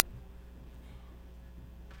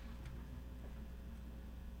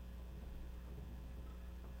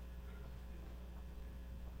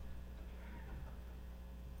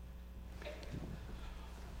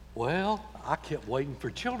Well, I kept waiting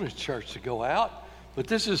for children's church to go out, but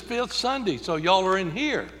this is fifth Sunday, so y'all are in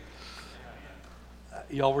here.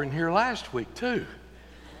 Y'all were in here last week too.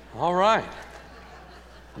 All right.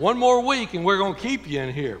 One more week and we're going to keep you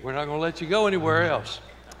in here. We're not going to let you go anywhere else.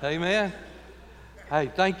 Amen.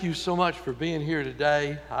 Hey, thank you so much for being here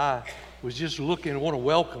today. I was just looking, I want to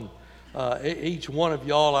welcome each one of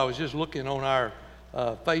y'all. I was just looking on our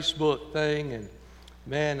Facebook thing, and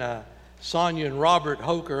man, Sonia and Robert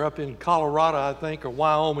Hoker up in Colorado, I think, or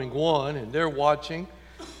Wyoming one, and they're watching.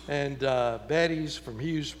 And Betty's from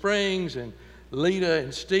Hughes Springs, and Lita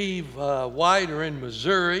and Steve White are in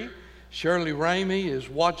Missouri. Shirley Ramey is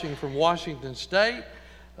watching from Washington State.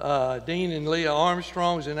 Dean and Leah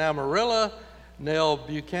Armstrong's in Amarillo. Nell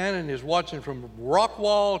Buchanan is watching from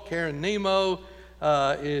Rockwall. Karen Nemo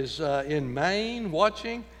is in Maine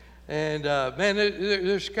watching. And man,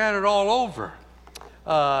 they're scattered all over.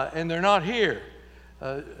 And they're not here.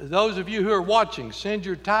 Those of you who are watching, send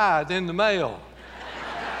your tithe in the mail.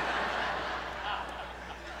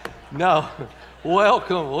 No,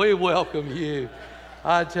 welcome. We welcome you.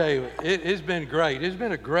 I tell you, it's been great. It's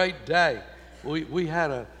been a great day. We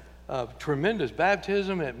had a tremendous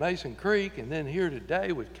baptism at Mason Creek, and then here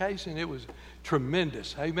today with Casey, and it was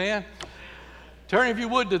tremendous. Amen. Turn, if you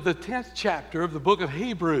would, to the 10th chapter of the book of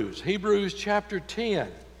Hebrews. Hebrews chapter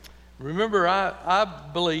 10. Remember, I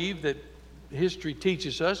believe that history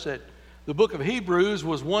teaches us that the book of Hebrews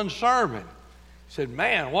was one sermon. You said,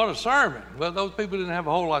 man, what a sermon. Well, those people didn't have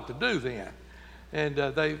a whole lot to do then. And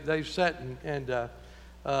they sat and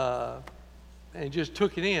just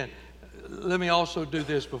took it in. Let me also do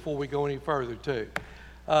this before we go any further, too.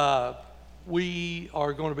 We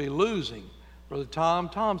are going to be losing Brother Tom.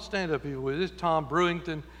 Tom, stand up here with us. Tom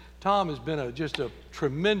Brewington. Tom has been just a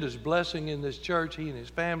tremendous blessing in this church, he and his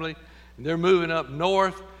family. And they're moving up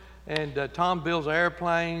north, and Tom builds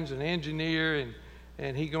airplanes, an engineer,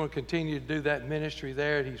 and he's going to continue to do that ministry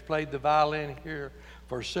there. And he's played the violin here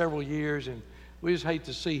for several years, and we just hate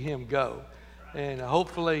to see him go. And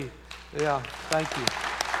hopefully, yeah, thank you.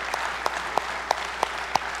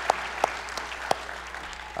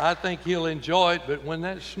 I think he'll enjoy it, but when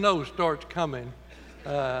that snow starts coming,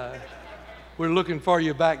 we're looking for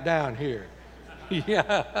you back down here.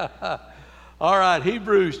 Yeah. All right,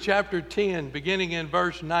 Hebrews chapter 10, beginning in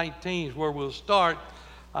verse 19 is where we'll start.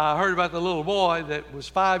 I heard about the little boy that was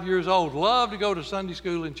 5 years old, loved to go to Sunday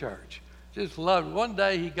school and church. Just loved it. One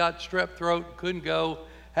day he got strep throat, couldn't go,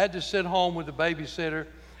 had to sit home with the babysitter.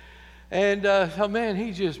 And oh man,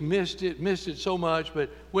 he just missed it so much.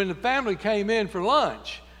 But when the family came in for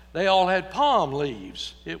lunch, they all had palm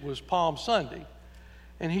leaves. It was Palm Sunday.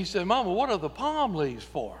 And he said, Mama, what are the palm leaves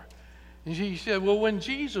for? And she said, well, when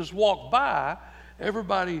Jesus walked by,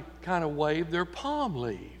 everybody kind of waved their palm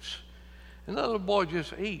leaves. And the little boy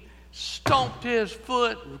he stomped his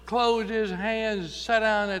foot, closed his hands, sat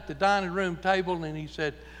down at the dining room table, and he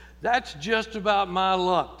said, that's just about my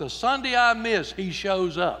luck. The Sunday I miss, he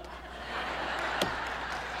shows up.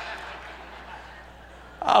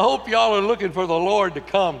 I hope y'all are looking for the Lord to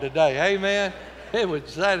come today. Amen. It would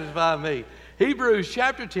satisfy me. Hebrews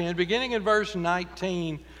chapter 10, beginning in verse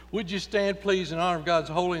 19. Would you stand, please, in honor of God's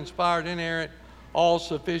holy, inspired, inerrant,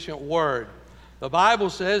 all-sufficient word. The Bible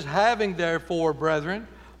says, having therefore, brethren,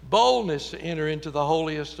 boldness to enter into the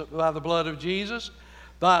holiest by the blood of Jesus,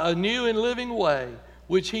 by a new and living way,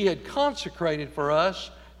 which he had consecrated for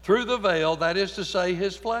us through the veil, that is to say,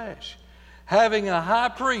 his flesh. Having a high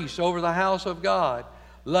priest over the house of God,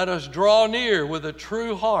 let us draw near with a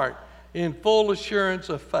true heart in full assurance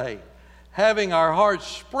of faith, having our hearts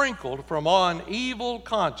sprinkled from an evil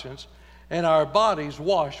conscience and our bodies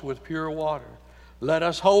washed with pure water. Let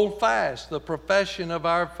us hold fast the profession of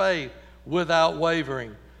our faith without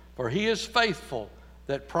wavering, for he is faithful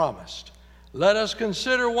that promised. Let us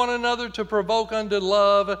consider one another to provoke unto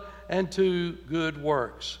love and to good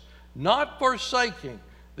works, not forsaking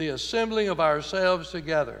the assembling of ourselves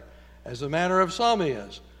together, as the manner of some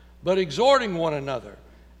is, but exhorting one another,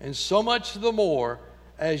 and so much the more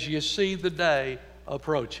as you see the day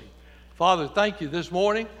approaching. Father, thank you this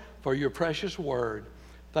morning for your precious word.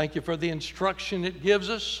 Thank you for the instruction it gives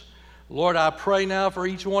us. Lord, I pray now for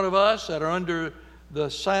each one of us that are under the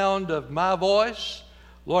sound of my voice.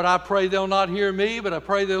 Lord, I pray they'll not hear me, but I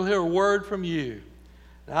pray they'll hear a word from you.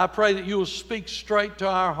 And I pray that you will speak straight to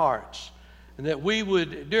our hearts, and that we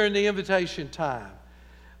would, during the invitation time,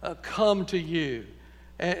 come to you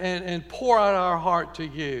and pour out our heart to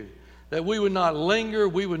you. That we would not linger,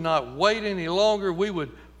 we would not wait any longer, we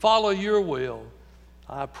would follow your will.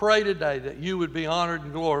 I pray today that you would be honored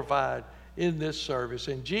and glorified in this service.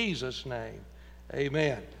 In Jesus' name,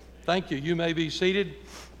 amen. Thank you. You may be seated.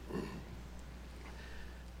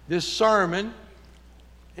 This sermon,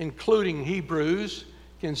 including Hebrews,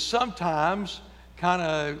 can sometimes kind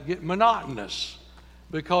of get monotonous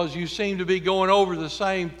because you seem to be going over the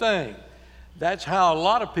same thing. That's how a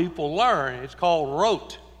lot of people learn. It's called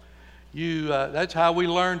rote. That's how we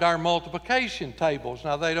learned our multiplication tables.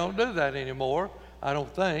 Now, they don't do that anymore, I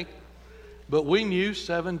don't think. But we knew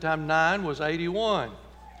 7 times 9 was 81.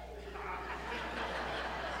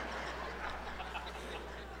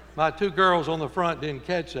 My 2 girls on the front didn't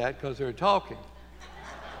catch that because they were talking.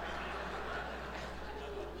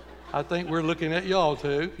 I think we're looking at y'all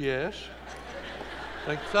too, yes. I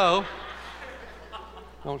think so.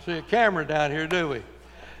 Don't see a camera down here, do we?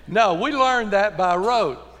 No, we learned that by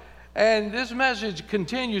rote. And this message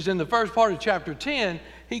continues in the first part of chapter 10.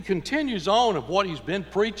 He continues on of what he's been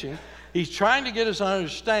preaching. He's trying to get us to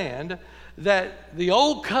understand that the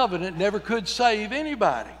old covenant never could save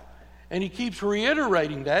anybody. And he keeps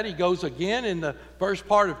reiterating that. He goes again in the first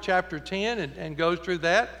part of chapter 10 and goes through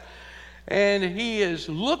that. And he is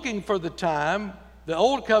looking for the time. The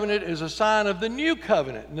old covenant is a sign of the new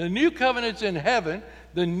covenant. And the new covenant's in heaven.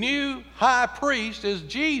 The new high priest is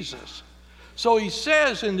Jesus. So he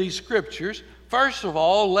says in these scriptures, first of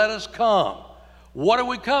all, let us come. What are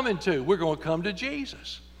we coming to? We're going to come to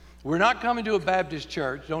Jesus. We're not coming to a Baptist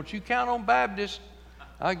church. Don't you count on Baptists.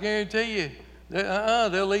 I guarantee you,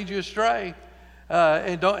 they'll lead you astray.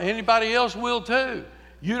 And anybody else will too.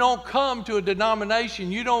 You don't come to a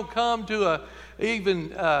denomination. You don't come to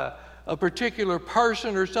even a particular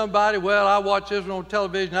person or somebody. Well, I watch this one on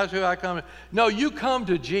television. That's who I come to. No, you come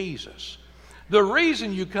to Jesus. The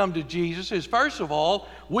reason you come to Jesus is, first of all,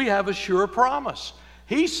 we have a sure promise.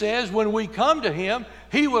 He says when we come to him,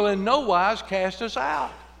 he will in no wise cast us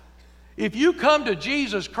out. If you come to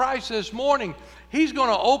Jesus Christ this morning, he's going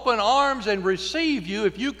to open arms and receive you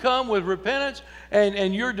if you come with repentance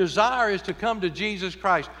and your desire is to come to Jesus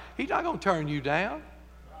Christ. He's not going to turn you down.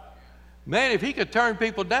 Man, if he could turn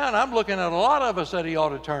people down, I'm looking at a lot of us that he ought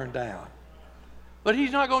to turn down. But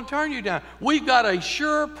he's not going to turn you down. We've got a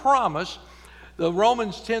sure promise. The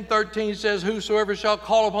Romans 10:13 says, whosoever shall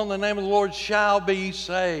call upon the name of the Lord shall be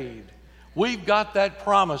saved. We've got that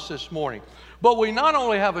promise this morning. But we not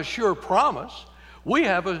only have a sure promise, we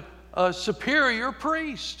have a superior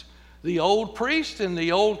priest. The old priest in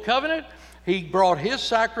the old covenant, he brought his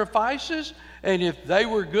sacrifices, and if they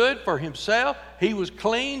were good for himself, he was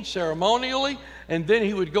clean ceremonially, and then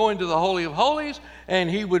he would go into the Holy of Holies, and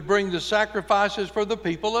he would bring the sacrifices for the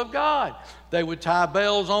people of God. They would tie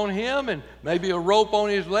bells on him and maybe a rope on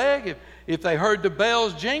his leg. If they heard the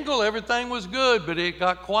bells jingle, everything was good, but it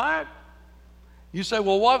got quiet. You say,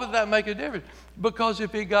 well, why would that make a difference? Because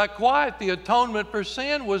if it got quiet, the atonement for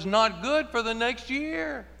sin was not good for the next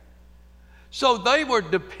year. So they were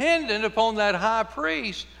dependent upon that high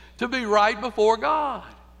priest to be right before God.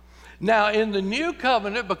 Now, in the new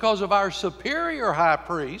covenant, because of our superior high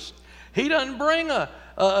priest, he doesn't bring an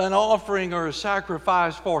offering or a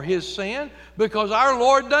sacrifice for his sin because our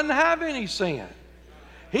Lord doesn't have any sin.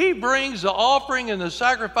 He brings the offering and the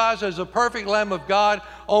sacrifice as a perfect Lamb of God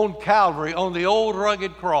on Calvary, on the old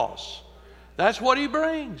rugged cross. That's what he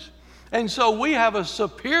brings. And so we have a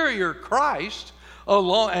superior Christ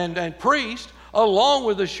and priest along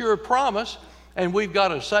with a sure promise, and we've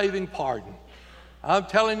got a saving pardon. I'm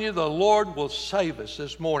telling you, the Lord will save us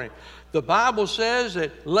this morning. The Bible says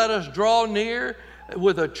that let us draw near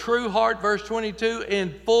with a true heart, verse 22,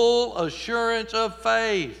 in full assurance of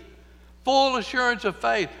faith. Full assurance of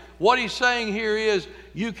faith. What he's saying here is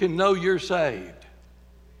you can know you're saved.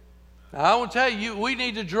 Now, I want to tell you, we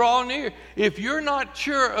need to draw near. If you're not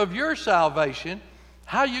sure of your salvation,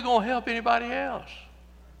 how are you going to help anybody else?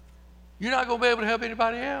 You're not going to be able to help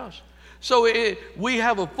anybody else. So we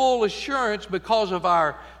have a full assurance because of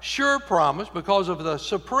our sure promise, because of the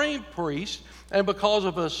supreme priest, and because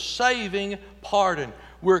of a saving pardon.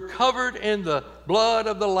 We're covered in the blood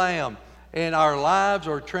of the Lamb, and our lives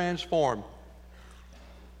are transformed.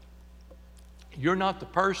 You're not the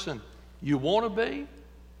person you want to be.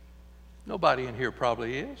 Nobody in here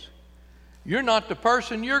probably is. You're not the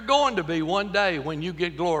person you're going to be one day when you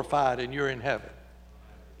get glorified and you're in heaven.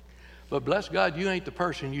 But bless God, you ain't the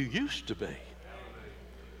person you used to be.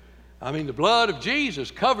 I mean, the blood of Jesus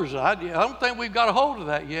covers it. I don't think we've got a hold of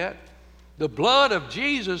that yet. The blood of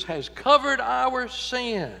Jesus has covered our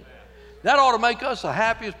sin. That ought to make us the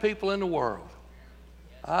happiest people in the world.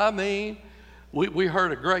 I mean, we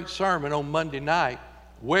heard a great sermon on Monday night,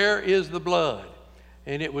 Where is the Blood?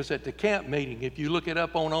 And it was at the camp meeting. If you look it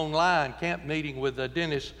up online, camp meeting with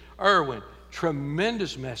Dennis Irwin,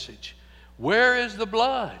 tremendous message. Where is the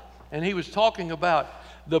blood? And he was talking about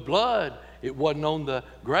the blood. It wasn't on the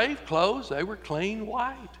grave clothes. They were clean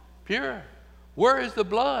white. Pure. Where is the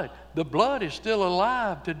blood? The blood is still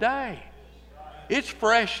alive today. It's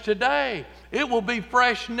fresh today. It will be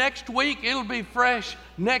fresh next week. It'll be fresh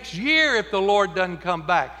next year if the Lord doesn't come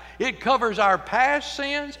back. It covers our past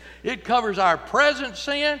sins. It covers our present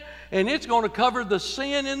sin. And it's going to cover the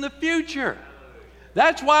sin in the future.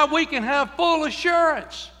 That's why we can have full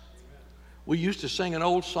assurance. We used to sing an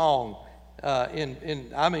old song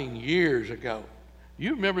years ago.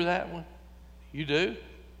 You remember that one? You do?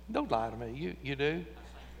 Don't lie to me. You do?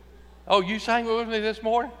 Oh, you sang with me this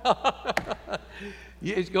morning?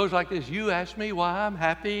 It goes like this. You ask me why I'm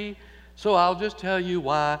happy, so I'll just tell you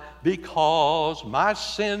why. Because my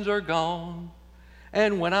sins are gone.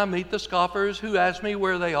 And when I meet the scoffers who ask me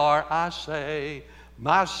where they are, I say,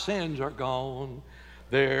 my sins are gone.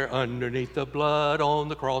 They're underneath the blood on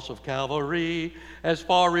the cross of Calvary, as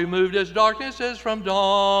far removed as darkness is from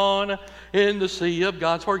dawn. In the sea of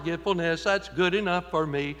God's forgetfulness, that's good enough for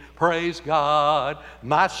me. Praise God,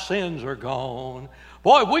 my sins are gone.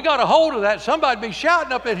 Boy, if we got a hold of that, somebody be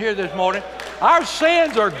shouting up in here this morning. Our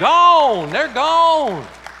sins are gone. They're gone.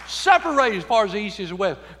 Separated as far as the east is the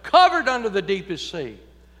west. Covered under the deepest sea.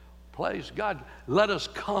 Praise God, let us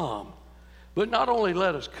come. But not only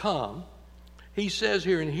let us come, he says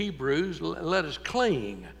here in Hebrews, let us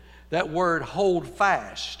cling. That word hold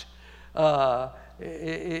fast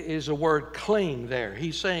is a word cling there.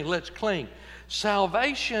 He's saying let's cling.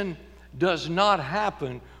 Salvation does not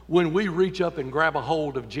happen when we reach up and grab a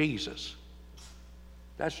hold of Jesus.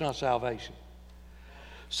 That's not salvation.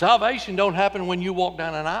 Salvation don't happen when you walk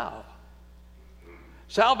down an aisle.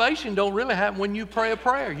 Salvation don't really happen when you pray a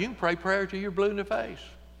prayer. You can pray prayer till you're blue in the face.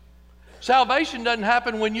 Salvation doesn't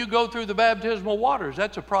happen when you go through the baptismal waters.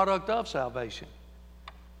 That's a product of salvation.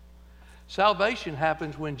 Salvation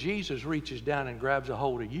happens when Jesus reaches down and grabs a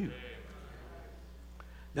hold of you.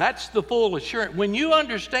 That's the full assurance. When you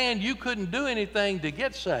understand you couldn't do anything to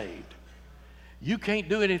get saved, you can't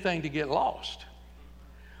do anything to get lost.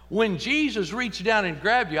 When Jesus reached down and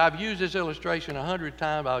grabbed you, I've used this illustration 100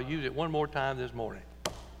 times. I'll use it one more time this morning.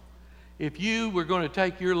 If you were going to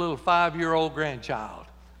take your little 5-year-old grandchild,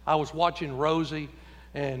 I was watching Rosie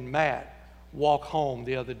and Matt walk home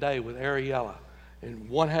the other day with Ariella. And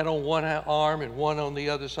one had on one arm and one on the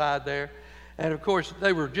other side there. And of course,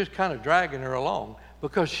 they were just kind of dragging her along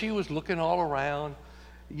because she was looking all around.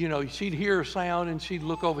 You know, she'd hear a sound and she'd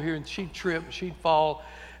look over here and she'd trip and she'd fall.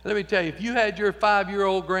 Let me tell you, if you had your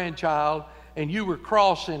 5-year-old grandchild and you were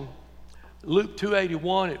crossing Loop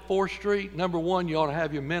 281 at 4th Street, number one, you ought to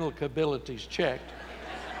have your mental abilities checked.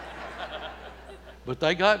 But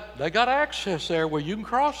they got access there where you can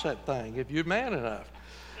cross that thing if you're man enough.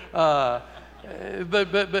 But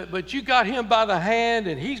you got him by the hand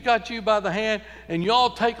and he's got you by the hand and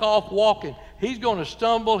y'all take off walking. He's going to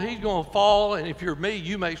stumble, he's going to fall, and if you're me,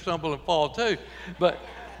 you may stumble and fall too. But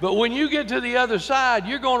when you get to the other side,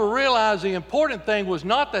 you're going to realize the important thing was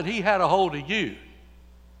not that he had a hold of you,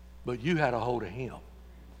 but you had a hold of him.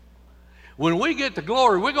 When we get to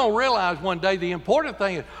glory, we're going to realize one day the important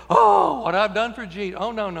thing is, oh, what I've done for Jesus.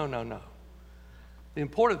 Oh, no. The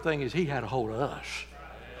important thing is he had a hold of us.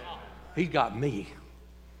 He's got me.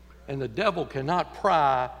 And the devil cannot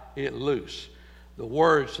pry it loose. The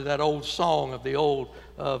words to that old song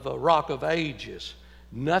of Rock of Ages,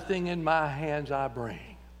 nothing in my hands I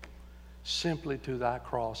bring, simply to thy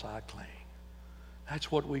cross I cling.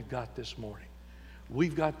 That's what we've got this morning.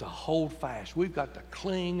 We've got to hold fast. We've got to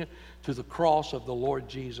cling to the cross of the Lord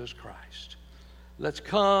Jesus Christ. Let's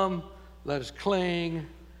come, let us cling.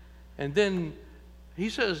 And then he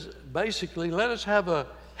says, basically, let us have a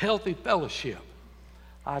healthy fellowship.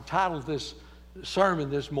 I titled this sermon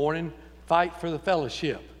this morning, Fight for the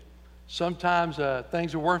Fellowship. Sometimes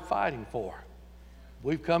things are worth fighting for.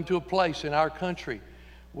 We've come to a place in our country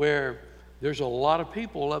where there's a lot of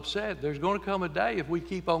people upset. There's going to come a day, if we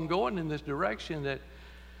keep on going in this direction, that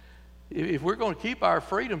if we're going to keep our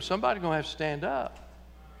freedom, somebody's going to have to stand up.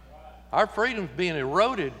 Our freedom's being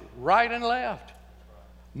eroded right and left.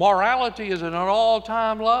 Morality is at an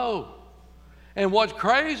all-time low. And what's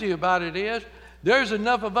crazy about it is there's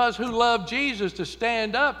enough of us who love Jesus to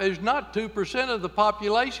stand up. There's not 2% of the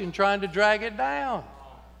population trying to drag it down.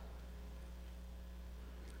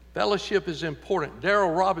 Fellowship is important.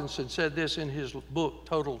 Darrell Robinson said this in his book,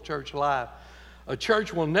 Total Church Life. A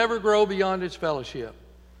church will never grow beyond its fellowship.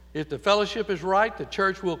 If the fellowship is right, the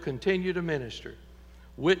church will continue to minister,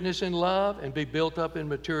 witness in love, and be built up in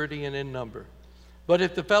maturity and in number. But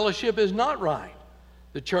if the fellowship is not right,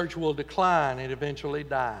 the church will decline and eventually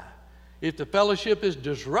die. If the fellowship is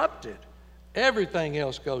disrupted, everything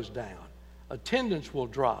else goes down. Attendance will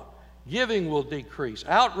drop. Giving will decrease.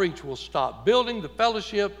 Outreach will stop. Building the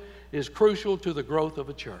fellowship is crucial to the growth of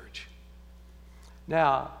a church.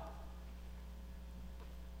 Now,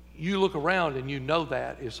 you look around and you know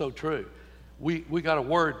that is so true. We got a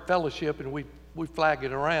word, fellowship, and we flag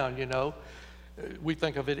it around, you know. We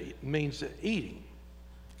think of it means eating.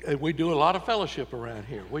 And we do a lot of fellowship around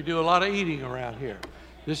here. We do a lot of eating around here.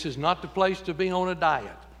 This is not the place to be on a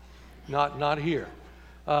diet. Not here.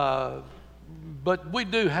 But we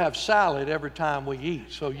do have salad every time we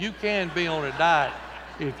eat. So you can be on a diet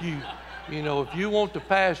if you want to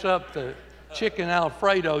pass up the chicken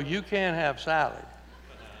Alfredo, you can have salad.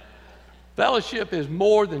 Fellowship is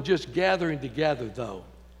more than just gathering together, though.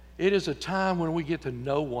 It is a time when we get to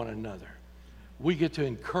know one another. We get to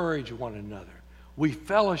encourage one another. We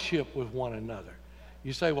fellowship with one another.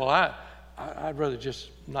 You say, well, I'd rather just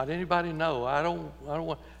not anybody know. I don't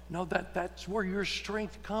want. No, that's where your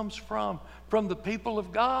strength comes from the people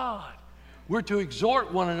of God. We're to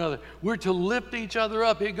exhort one another. We're to lift each other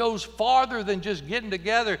up. It goes farther than just getting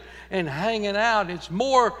together and hanging out. It's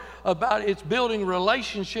more about it's building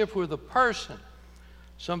relationship with a person.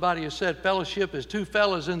 Somebody has said fellowship is two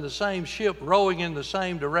fellas in the same ship rowing in the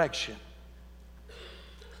same direction.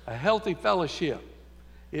 A healthy fellowship,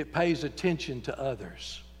 it pays attention to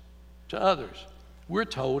others. To others. We're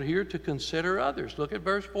told here to consider others. Look at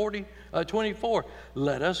verse 24.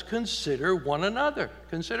 Let us consider one another.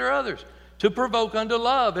 Consider others. To provoke unto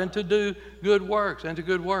love and to do good works.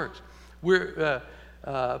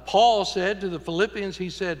 Paul said to the Philippians, he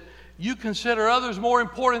said, you consider others more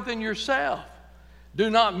important than yourself. Do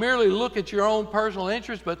not merely look at your own personal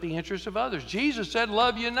interest, but the interests of others. Jesus said,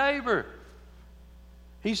 love your neighbor.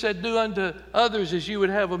 He said, do unto others as you would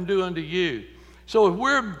have them do unto you. So if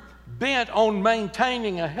we're bent on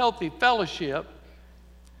maintaining a healthy fellowship,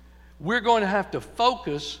 we're going to have to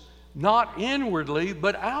focus not inwardly,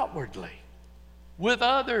 but outwardly. With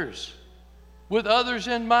others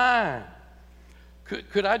in mind.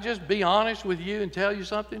 Could I just be honest with you and tell you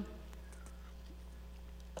something?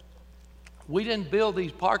 We didn't build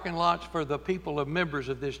these parking lots for the people of members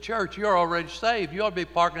of this church. You're already saved. You ought to be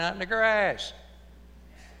parking out in the grass.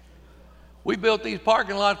 We built these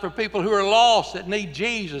parking lots for people who are lost, that need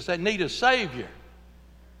Jesus, that need a Savior.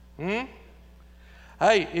 Hey,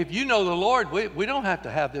 if you know the Lord, we don't have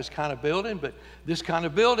to have this kind of building, but this kind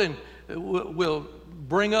of building will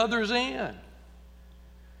bring others in.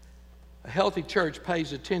 A healthy church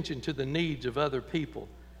pays attention to the needs of other people,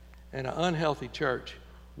 and an unhealthy church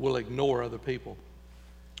will ignore other people.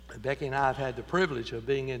 Becky and I have had the privilege of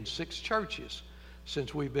being in 6 churches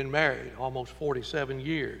since we've been married, almost 47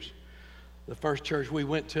 years. The first church we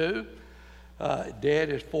went to, dead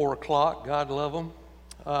at 4 o'clock, God love them,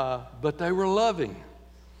 but they were loving.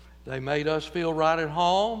 They made us feel right at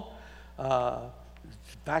home.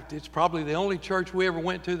 In fact, it's probably the only church we ever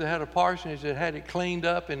went to that had a parsonage that had it cleaned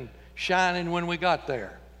up and shining when we got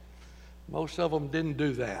there. Most of them didn't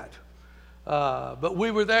do that. But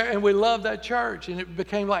we were there and we loved that church, and it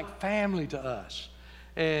became like family to us.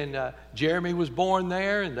 And Jeremy was born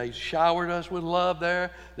there, and they showered us with love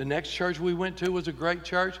there. The next church we went to was a great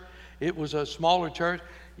church. It was a smaller church.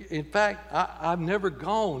 In fact, I've never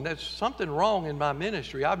gone. That's something wrong in my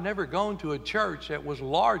ministry. I've never gone to a church that was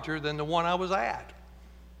larger than the one I was at.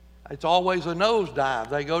 It's always a nosedive.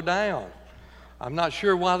 They go down. I'm not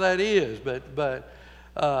sure why that is, but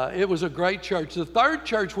it was a great church. The third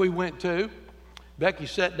church we went to, Becky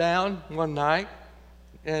sat down one night,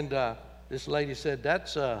 and this lady said,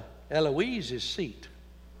 that's Eloise's seat.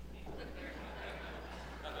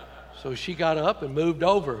 So she got up and moved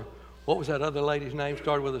over. What was that other lady's name?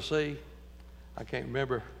 Started with a C? I can't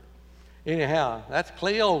remember. Anyhow, that's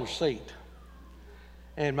Cleo's seat.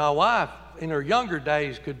 And my wife, in her younger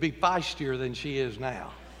days, could be feistier than she is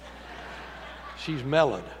now. She's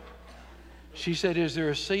mellowed. She said, is there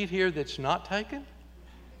a seat here that's not taken?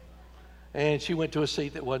 And she went to a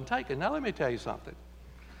seat that wasn't taken. Now, let me tell you something.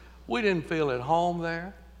 We didn't feel at home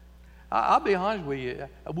there. I'll be honest with you.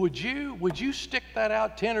 Would you stick that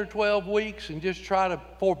out 10 or 12 weeks and just try to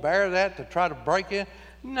forbear that to try to break in?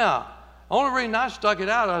 No. The only reason I stuck it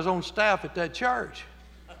out, I was on staff at that church.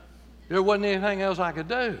 There wasn't anything else I could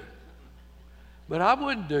do. But I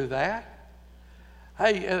wouldn't do that.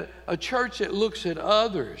 Hey, a church that looks at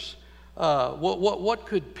others, what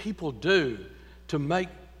could people do to make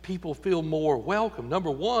people feel more welcome?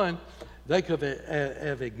 Number one, they could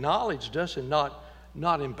have acknowledged us and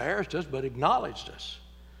not embarrassed us, but acknowledged us.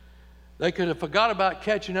 They could have forgot about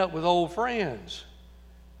catching up with old friends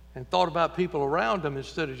and thought about people around them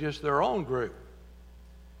instead of just their own group.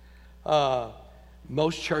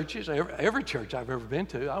 Most churches, every church I've ever been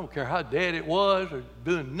to, I don't care how dead it was or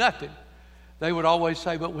doing nothing, they would always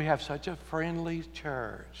say, but we have such a friendly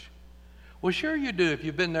church. Well, sure you do if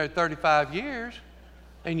you've been there 35 years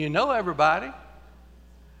and you know everybody.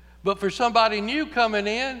 But for somebody new coming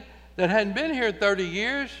in that hadn't been here 30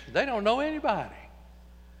 years, they don't know anybody.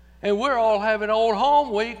 And we're all having Old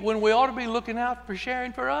Home Week when we ought to be looking out for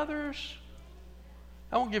sharing for others.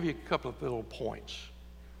 I want to give you a couple of little points.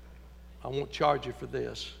 I won't charge you for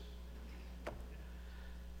this.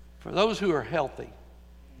 For those who are healthy,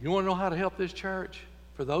 you want to know how to help this church?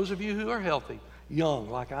 For those of you who are healthy, young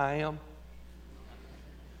like I am,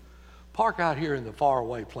 park out here in the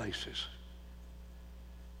faraway places.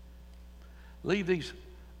 Leave these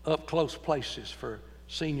up-close places for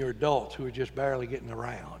senior adults who are just barely getting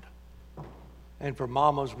around, and for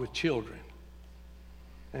mamas with children,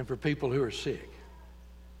 and for people who are sick.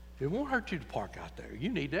 It won't hurt you to park out there. You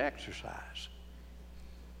need to exercise.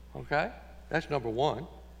 Okay? That's number one.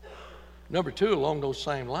 Number two, along those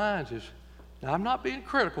same lines is, now I'm not being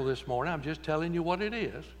critical this morning, I'm just telling you what it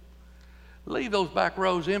is. Leave those back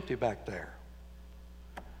rows empty back there.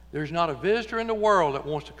 There's not a visitor in the world that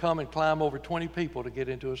wants to come and climb over 20 people to get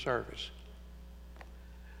into a service.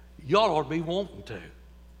 Y'all ought to be wanting to.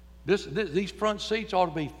 These front seats ought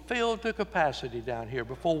to be filled to capacity down here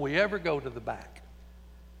before we ever go to the back.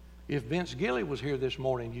 If Vince Gilly was here this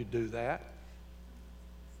morning, you'd do that.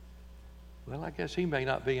 Well, I guess he may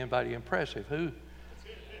not be anybody impressive. Who?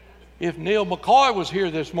 If Neil McCoy was here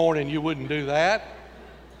this morning, you wouldn't do that.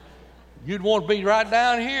 You'd want to be right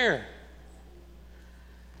down here.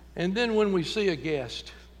 And then when we see a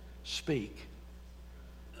guest, speak.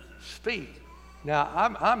 Speak. Now,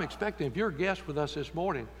 I'm expecting, if you're a guest with us this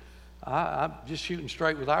morning, I'm just shooting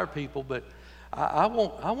straight with our people, but I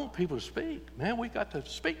want people to speak. Man, we've got to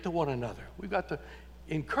speak to one another. We've got to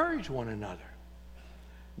encourage one another.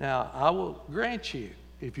 Now, I will grant you,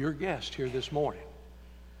 if you're a guest here this morning,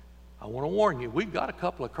 I want to warn you, we've got a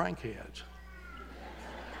couple of crankheads.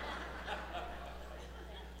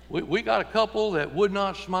 We got a couple that would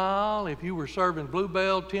not smile if you were serving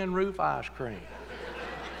Bluebell Tin Roof ice cream.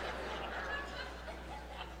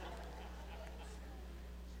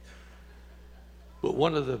 But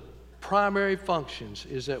one of the primary functions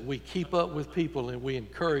is that we keep up with people and we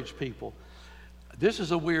encourage people. This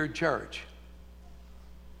is a weird church.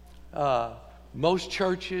 Most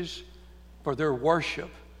churches, for their worship,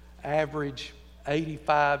 average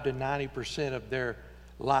 85 to 90% of their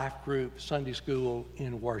life group, Sunday school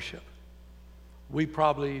in worship. We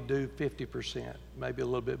probably do 50%, maybe a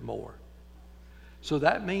little bit more. So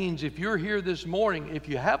that means if you're here this morning, if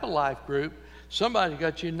you have a life group, somebody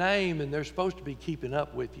got your name and they're supposed to be keeping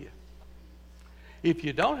up with you. If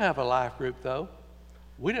you don't have a life group though,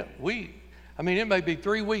 it may be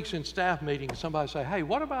 3 weeks in staff meeting and somebody say, hey,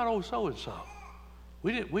 what about old so-and-so?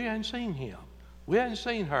 We hadn't seen him. We hadn't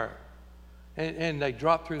seen her. And they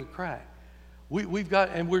drop through the crack. We've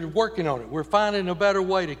got, and we're working on it. We're finding a better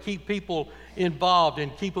way to keep people involved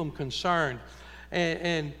and keep them concerned.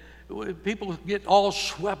 And people get all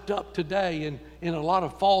swept up today in a lot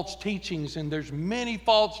of false teachings, and there's many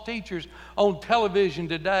false teachers on television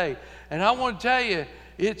today. And I want to tell you,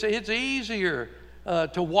 it's easier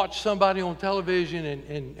to watch somebody on television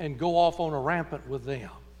and go off on a rampant with them.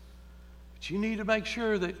 But you need to make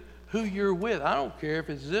sure that who you're with, I don't care if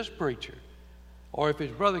it's this preacher or if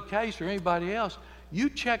it's Brother Case or anybody else, you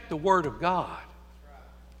check the Word of God.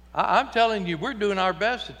 I'm telling you, we're doing our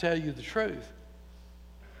best to tell you the truth.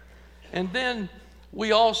 And then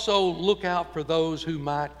we also look out for those who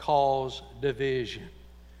might cause division.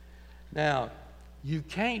 Now, you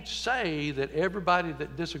can't say that everybody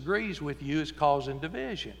that disagrees with you is causing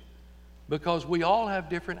division, because we all have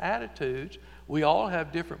different attitudes, we all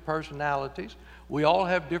have different personalities, we all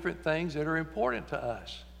have different things that are important to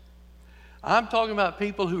us. I'm talking about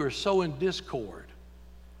people who are so in discord.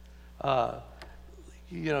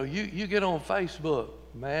 You get on Facebook,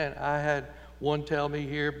 man. I had one tell me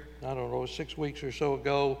here, 6 weeks or so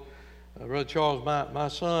ago, Brother Charles, my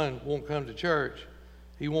son won't come to church.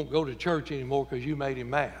 He won't go to church anymore because you made him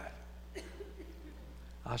mad.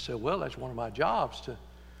 I said, well, that's one of my jobs, to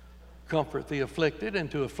comfort the afflicted and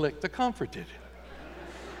to afflict the comforted.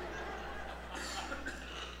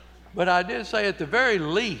 But I did say, at the very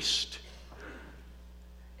least,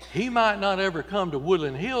 he might not ever come to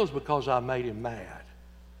Woodland Hills because I made him mad.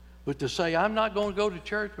 But to say I'm not going to go to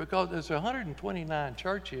church because there's 129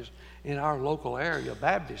 churches in our local area,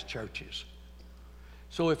 Baptist churches.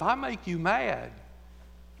 So if I make you mad,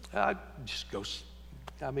 I just go.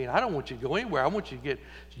 I don't want you to go anywhere. I want you to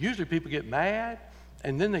usually people get mad,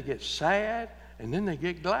 and then they get sad, and then they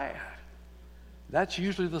get glad. That's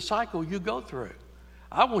usually the cycle you go through.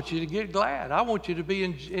 I want you to get glad. I want you to be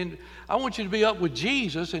I want you to be up with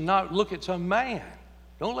Jesus and not look at some man.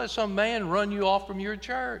 Don't let some man run you off from your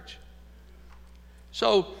church.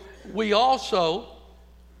 So we also,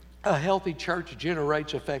 a healthy church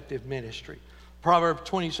generates effective ministry. Proverbs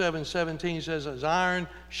 27:17 says, as iron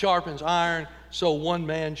sharpens iron, so one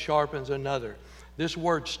man sharpens another. This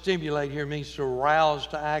word stimulate here means to rouse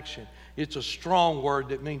to action. It's a strong word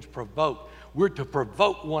that means provoke. We're to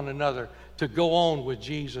provoke one another to go on with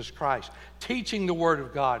Jesus Christ. Teaching the Word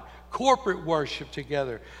of God, corporate worship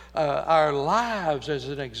together, our lives as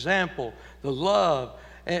an example, the love.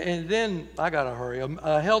 And then, I got to hurry,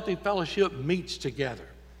 a healthy fellowship meets together.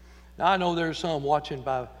 Now, I know there's some watching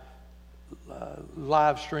by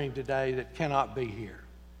live stream today that cannot be here.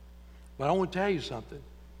 But I want to tell you something.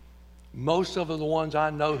 Most of the ones I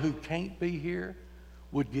know who can't be here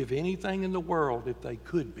would give anything in the world if they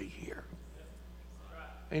could be here.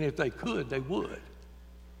 And if they could, they would.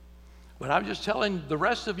 But I'm just telling the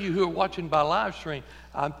rest of you who are watching by live stream,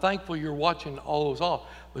 I'm thankful you're watching all those off.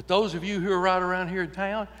 But those of you who are right around here in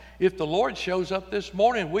town, if the Lord shows up this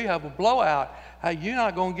morning, we have a blowout, hey, you're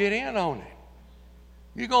not going to get in on it.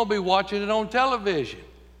 You're going to be watching it on television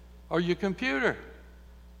or your computer.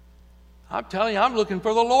 I'm telling you, I'm looking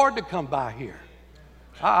for the Lord to come by here.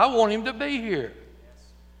 I want Him to be here.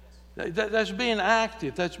 That's being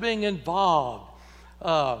active. That's being involved.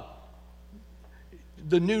 The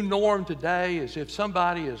new norm today is if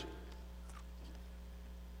somebody is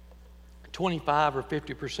 25 or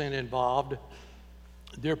 50% involved,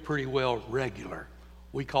 they're pretty well regular.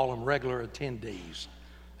 We call them regular attendees.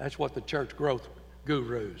 That's what the church growth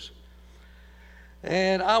gurus.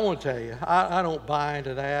 And I want to tell you, I don't buy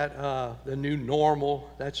into that. The new normal,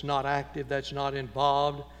 that's not active, that's not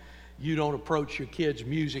involved. You don't approach your kids'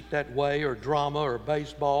 music that way, or drama, or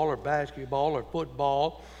baseball, or basketball, or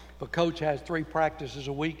football. If a coach has 3 practices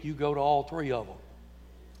a week, you go to all 3 of them.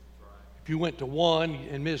 If you went to 1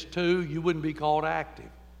 and missed 2, you wouldn't be called active.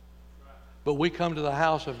 But we come to the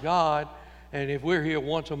house of God, and if we're here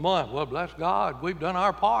once a month, well, bless God, we've done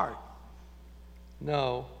our part.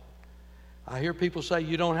 No. I hear people say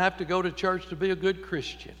you don't have to go to church to be a good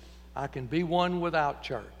Christian. I can be one without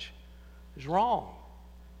church. It's wrong.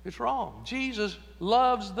 It's wrong. Jesus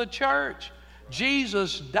loves the church.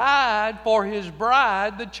 Jesus died for His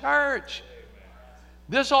bride, the church.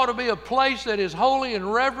 This ought to be a place that is holy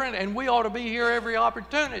and reverent, and we ought to be here every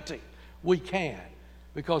opportunity we can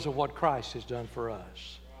because of what Christ has done for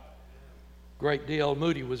us. Great D.L.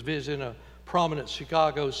 Moody was visiting a prominent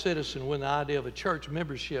Chicago citizen when the idea of a church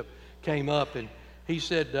membership came up, and he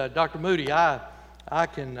said, Dr. Moody, I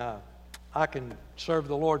can serve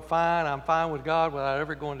the Lord fine. I'm fine with God without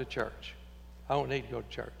ever going to church. I don't need to go to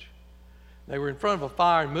church. They were in front of a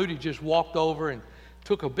fire, and Moody just walked over and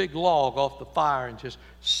took a big log off the fire and just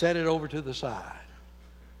set it over to the side.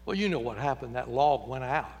 Well, you know what happened. That log went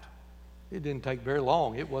out. It didn't take very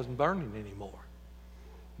long. It wasn't burning anymore.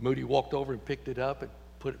 Moody walked over and picked it up and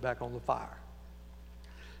put it back on the fire.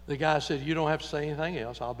 The guy said, you don't have to say anything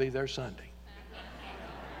else. I'll be there Sunday.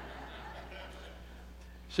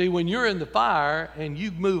 See, when you're in the fire and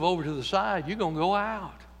you move over to the side, you're going to go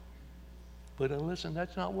out. But listen,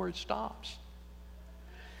 that's not where it stops.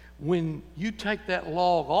 When you take that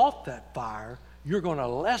log off that fire, you're going to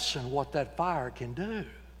lessen what that fire can do.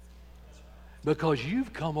 Because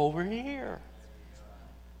you've come over here.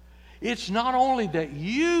 It's not only that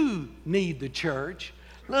you need the church.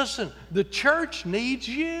 Listen, the church needs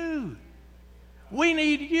you. We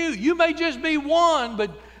need you. You may just be one,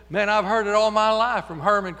 but man, I've heard it all my life from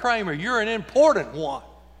Herman Kramer. You're an important one.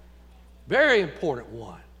 Very important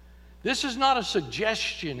one. This is not a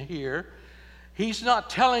suggestion here. He's not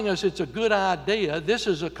telling us it's a good idea. This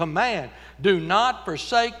is a command. Do not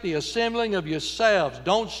forsake the assembling of yourselves.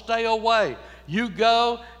 Don't stay away. You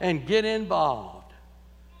go and get involved.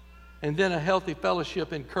 And then a healthy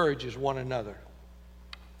fellowship encourages one another.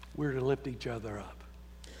 We're to lift each other up.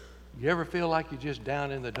 You ever feel like you're just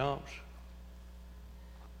down in the dumps?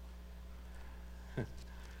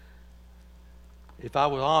 If I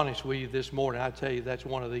was honest with you this morning, I'd tell you that's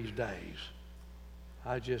one of these days.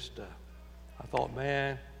 I thought,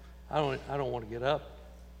 man, I don't want to get up.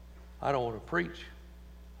 I don't want to preach.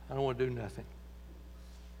 I don't want to do nothing.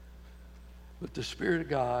 But the Spirit of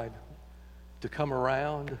God to come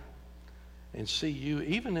around and see you,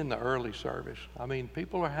 even in the early service. I mean,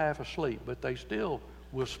 people are half asleep, but they still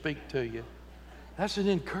will speak to you. That's an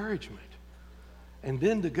encouragement. And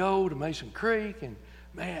then to go to Mason Creek, and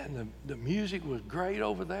man, the music was great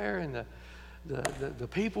over there, and the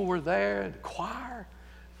people were there, and the choir,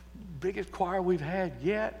 biggest choir we've had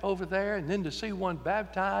yet over there, and then to see one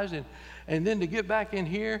baptized, and then to get back in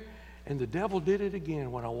here, and the devil did it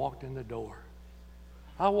again when I walked in the door.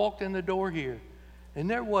 I walked in the door here, And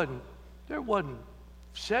there wasn't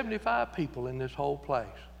 75 people in this whole place.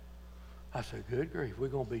 I said, good grief, we're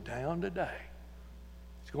going to be down today.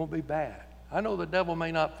 It's going to be bad. I know the devil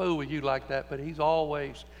may not fool with you like that, but he's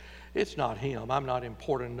always, it's not him. I'm not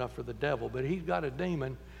important enough for the devil, but he's got a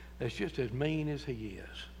demon that's just as mean as he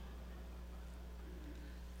is.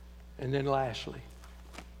 And then lastly,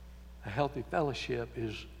 a healthy fellowship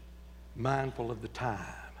is mindful of the time.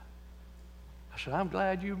 I said, I'm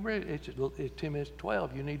glad you read it. It's 10 minutes to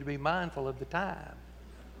 12. You need to be mindful of the time.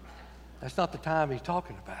 That's not the time he's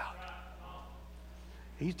talking about.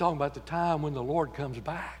 He's talking about the time when the Lord comes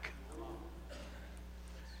back.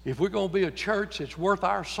 If we're going to be a church that's worth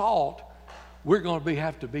our salt, we're going to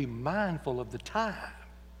have to be mindful of the time.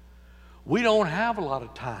 We don't have a lot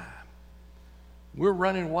of time. We're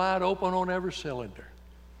running wide open on every cylinder.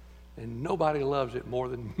 And nobody loves it more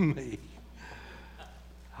than me.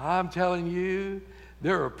 I'm telling you,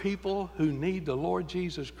 there are people who need the Lord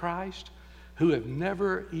Jesus Christ who have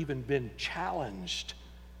never even been challenged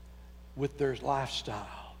with their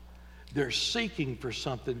lifestyle. They're seeking for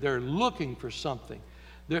something. They're looking for something.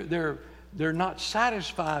 They're not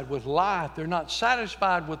satisfied with life. They're not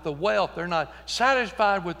satisfied with the wealth. They're not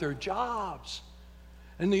satisfied with their jobs.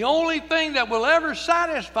 And the only thing that will ever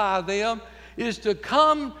satisfy them is to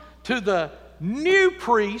come to the new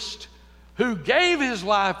priest who gave his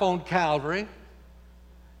life on Calvary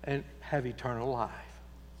and have eternal life.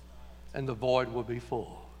 And the void will be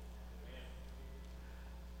full.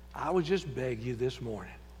 I would just beg you this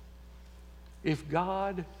morning, if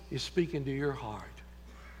God is speaking to your heart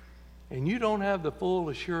and you don't have the full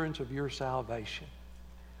assurance of your salvation,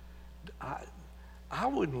 I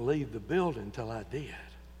wouldn't leave the building until I did.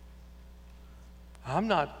 I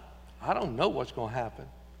don't know what's going to happen.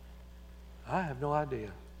 I have no idea.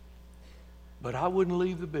 But I wouldn't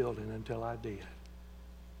leave the building until I did.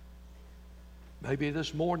 Maybe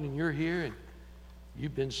this morning you're here and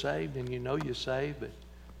you've been saved and you know you're saved, but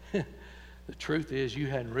the truth is you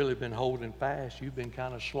hadn't really been holding fast. You've been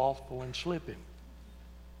kind of slothful and slipping.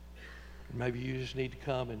 And maybe you just need to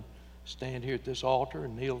come and stand here at this altar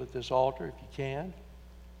and kneel at this altar if you can.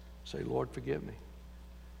 Say, Lord, forgive me.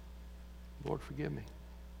 Lord, forgive me.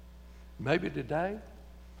 Maybe today,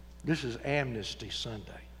 this is Amnesty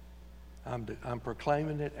Sunday. I'm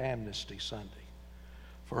proclaiming it Amnesty Sunday.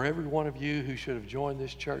 For every one of you who should have joined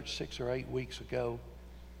this church 6 or 8 weeks ago,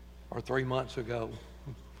 or 3 months ago,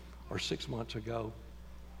 or 6 months ago,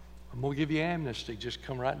 I'm going to give you amnesty. Just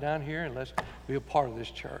come right down here and let's be a part of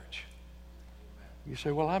this church. You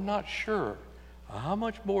say, well, I'm not sure. How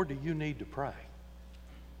much more do you need to pray?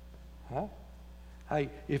 Huh? Hey,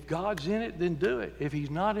 if God's in it, then do it. If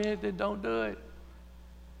he's not in it, then don't do it.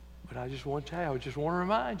 But I just want to tell you, I just want to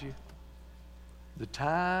remind you, the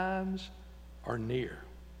times are near.